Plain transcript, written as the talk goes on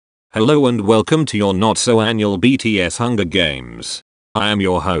Hello and welcome to your not so annual BTS Hunger Games. I am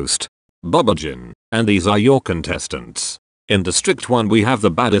your host, Bobajin, and these are your contestants. In District 1 we have the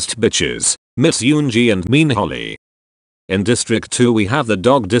baddest bitches, Miss Yoongi and Mean Holly. In District 2 we have the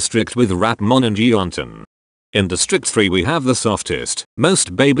dog district with Rapmon and Yeontan. In District 3 we have the softest,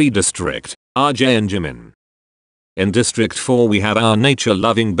 most baby district, RJ and Jimin. In District 4 we have our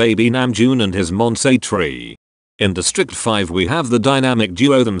nature-loving baby Namjoon and his Monse tree. In District 5 we have the dynamic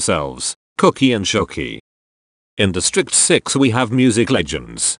duo themselves, Cookie and Shoki. In District 6 we have music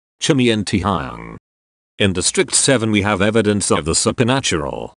legends, Chumi and Taehyung. In District 7 we have evidence of the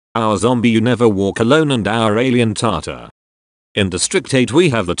supernatural, our zombie You Never Walk Alone and our alien Tata. In District 8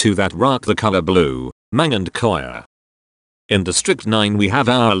 we have the two that rock the color blue, Mang and Koya. In District 9 we have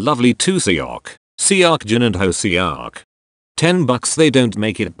our lovely two Seok, Seokjin and Hoseok. $10 they don't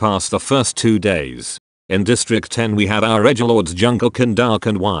make it past the first 2 days. In District 10 we have our edgelords Jungkook and Dark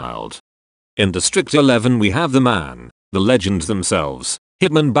and Wild. In District 11 we have the man, the legends themselves,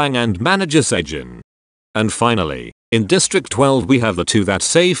 Hitman Bang and Manager Sejin. And finally, in District 12 we have the two that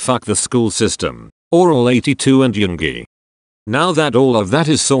say fuck the school system, Oral 82 and Yoongi. Now that all of that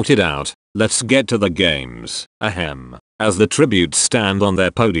is sorted out, let's get to the games. Ahem. As the tributes stand on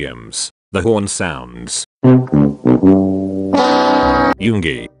their podiums, the horn sounds.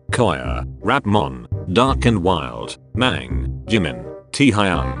 Yoongi, Koya, Rapmon, Dark and Wild, Mang, Jimin,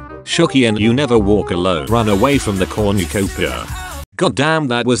 Taehyung, Shoki and You Never Walk Alone run away from the cornucopia. Goddamn,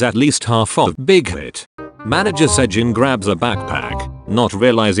 that was at least half of Big Hit. Manager Sejin grabs a backpack, not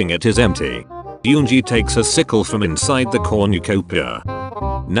realizing it is empty. Yoongi takes a sickle from inside the cornucopia.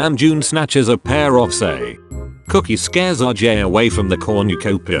 Namjoon snatches a pair of Say. Cookie scares RJ away from the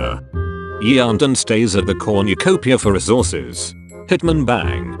cornucopia. Yeontan stays at the cornucopia for resources. Hitman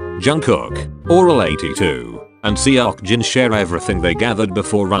Bang, Jungkook, Oral 82, and Seokjin share everything they gathered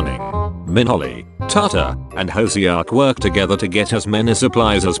before running. Min Holly, Tata, and Hoseok work together to get as many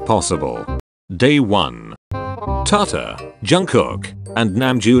supplies as possible. Day 1. Tata, Jungkook, and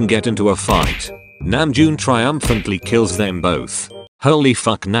Namjoon get into a fight. Namjoon triumphantly kills them both. Holy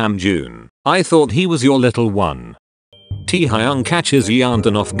fuck Namjoon, I thought he was your little one. Taehyung catches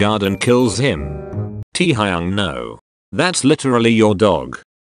Yeontan off guard and kills him. Taehyung, no. That's literally your dog.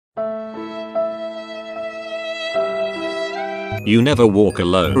 You Never Walk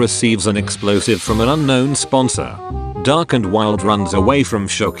Alone receives an explosive from an unknown sponsor. Dark and Wild runs away from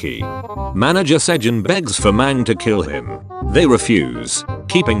Shoki. Manager Sejin begs for Mang to kill him. They refuse,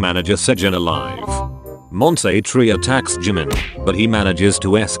 keeping Manager Sejin alive. Monse Tree attacks Jimin, but he manages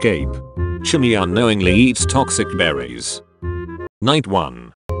to escape. Chumi unknowingly eats toxic berries. Night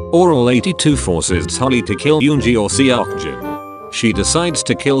 1. Oral 82 forces Holly to kill Yoongi or Seokjin. She decides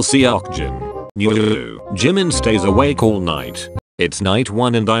to kill Seokjin. Jimin stays awake all night. It's night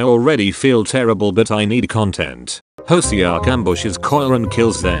 1 and I already feel terrible, but I need content. Hoseok ambushes Koya and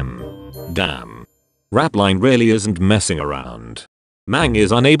kills them. Damn. Rapline really isn't messing around. Mang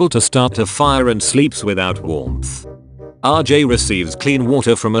is unable to start a fire and sleeps without warmth. RJ receives clean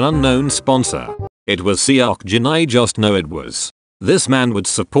water from an unknown sponsor. It was Seokjin, I just know it was. This man would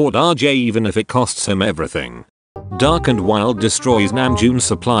support RJ even if it costs him everything. Dark and Wild destroys Namjoon's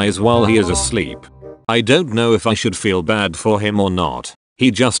supplies while he is asleep. I don't know if I should feel bad for him or not.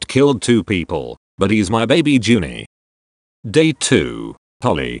 He just killed 2 people, but he's my baby Junie. Day 2.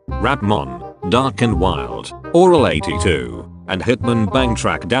 Holly, Rapmon, Dark and Wild, Oral 82, and Hitman Bang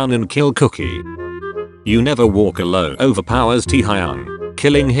track down and kill Cookie. You Never Walk Alone overpowers Taehyung,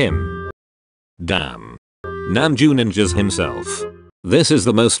 killing him. Damn. Namjoon injures himself. This is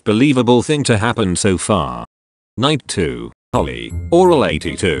the most believable thing to happen so far. Night 2. Holly, Oral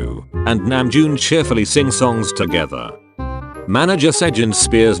 82, and Namjoon cheerfully sing songs together. Manager Sejin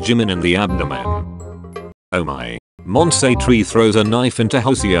spears Jimin in the abdomen. Oh my. Monse Tree throws a knife into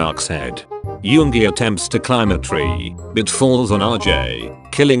Hoseok's head. Yoongi attempts to climb a tree, but falls on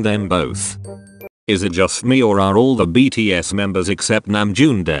RJ, killing them both. Is it just me or are all the BTS members except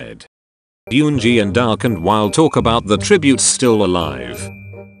Namjoon dead? Yoongi and Dark and Wild talk about the tributes still alive.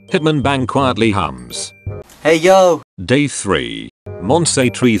 Hitman Bang quietly hums. Hey yo! Day 3.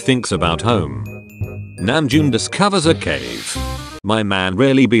 Monse Tree thinks about home. Namjoon discovers a cave. My man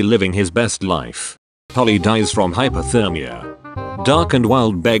really be living his best life. Holly dies from hypothermia. Dark and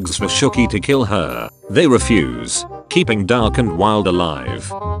Wild begs for Shoki to kill her. They refuse, keeping Dark and Wild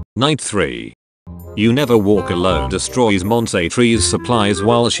alive. Night 3. You Never Walk Alone destroys Monse Tree's supplies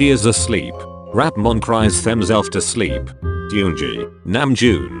while she is asleep. Rapmon cries themselves to sleep. Yoongi,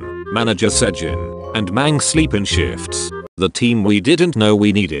 Namjoon, Manager Sejin, and Mang sleep in shifts. The team we didn't know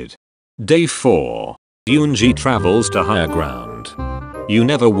we needed. Day 4. Yoongi travels to higher ground. You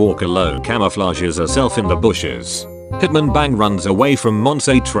Never Walk Alone camouflages herself in the bushes. Hitman Bang runs away from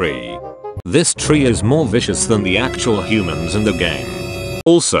Monse Tree. This tree is more vicious than the actual humans in the game.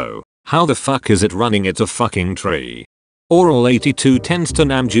 Also, how the fuck is it running? It's a fucking tree. Oral 82 tends to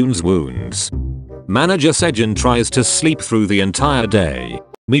Namjoon's wounds. Manager Sejin tries to sleep through the entire day.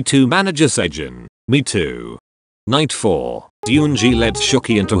 Me too, Manager Sejin. Me too. Night 4. Yoonji lets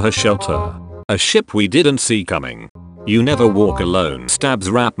Shuki into her shelter. A ship we didn't see coming. You Never Walk Alone stabs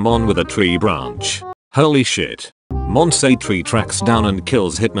Rapmon with a tree branch. Holy shit. Monse Tree tracks down and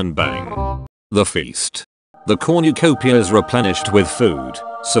kills Hitman Bang. The feast. The cornucopia is replenished with food,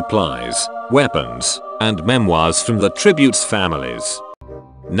 supplies, weapons, and memoirs from the tributes' families.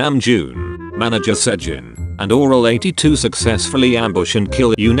 Namjoon, Manager Sejin, and Oral 82 successfully ambush and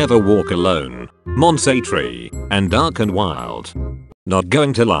kill You Never Walk Alone, Monse Tree, and Dark and Wild. Not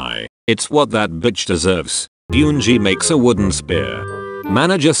going to lie, it's what that bitch deserves. Yoonji makes a wooden spear.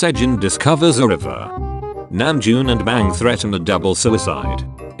 Manager Sejin discovers a river. Namjoon and Bang threaten a double suicide.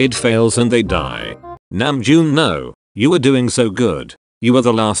 It fails and they die. Namjoon, no, you were doing so good. You were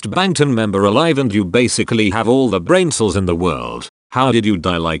the last Bangtan member alive and you basically have all the brain cells in the world. How did you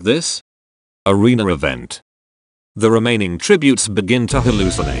die like this? Arena event. The remaining tributes begin to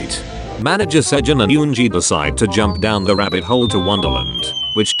hallucinate. Manager Sejin and Yoonji decide to jump down the rabbit hole to Wonderland,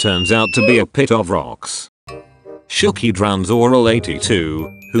 which turns out to be a pit of rocks. Shuki drowns Oral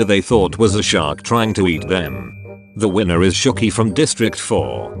 82, who they thought was a shark trying to eat them. The winner is Shuki from District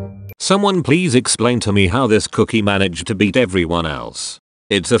 4. Someone please explain to me how this cookie managed to beat everyone else.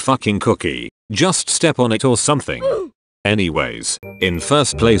 It's a fucking cookie, just step on it or something. Anyways, in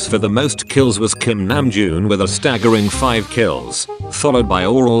first place for the most kills was Kim Namjoon with a staggering 5 kills, followed by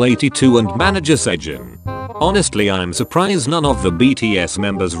Oral 82 and Manager Sejin. Honestly, I'm surprised none of the BTS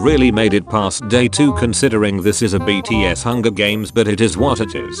members really made it past day 2 considering this is a BTS Hunger Games, but it is what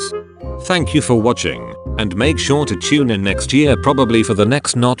it is. Thank you for watching, and make sure to tune in next year probably for the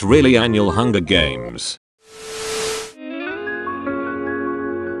next not really annual Hunger Games.